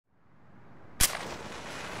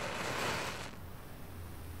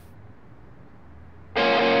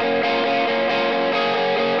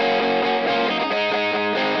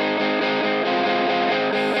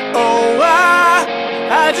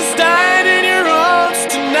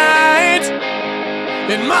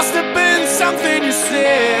something you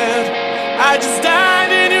said. I just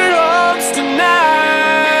died in your arms tonight.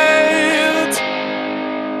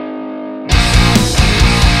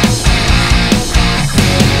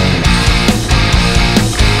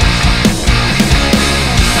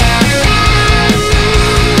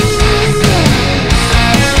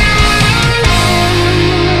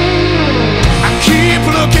 I keep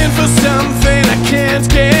looking for something I can't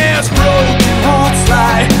guess. Broken hearts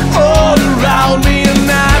lie all around me, and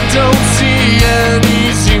I don't see an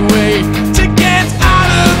easy way to get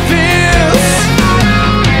out of this.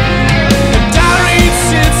 And Irene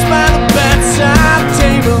sits by the bedside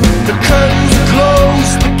table. The curtains are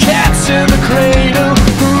closed, the cat's in the cradle.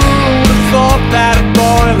 Who would have thought that a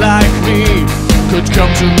boy like me could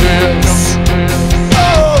come to this?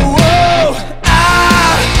 Oh, oh,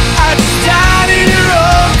 I just died in your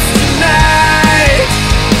arms tonight.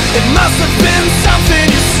 It must have been something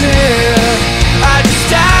you said. I just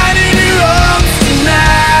died in your arms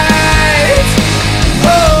tonight.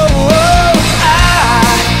 Oh, oh,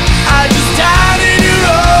 I just died in your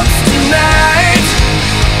arms tonight.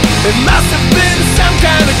 It must have been some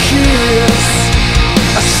kind of kiss.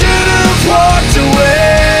 I should have walked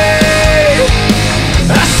away.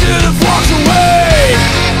 I should have walked away.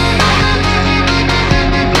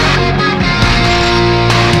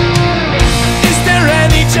 Is there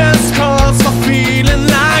any just cause for feeling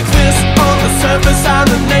like this? On the surface I'm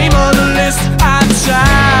the name on the list. I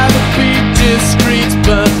try to be discreet,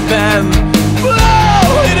 but then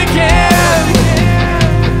blow it again.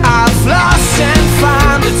 I've lost and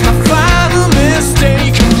found it's my final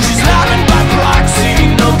mistake. She's loving by proxy,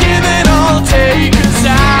 no give and all take. 'Cause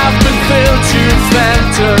I've been filled to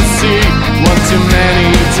fantasy one too many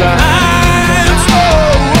times.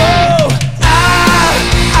 Oh, oh,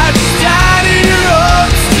 I just died in your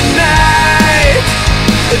arms tonight.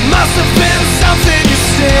 It must have been something you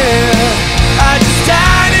said. I just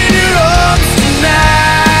died in your arms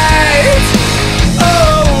tonight.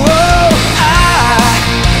 Oh, oh,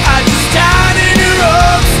 I just died in your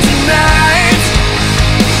arms tonight.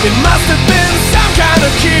 It must have been some kind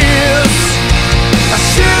of kiss.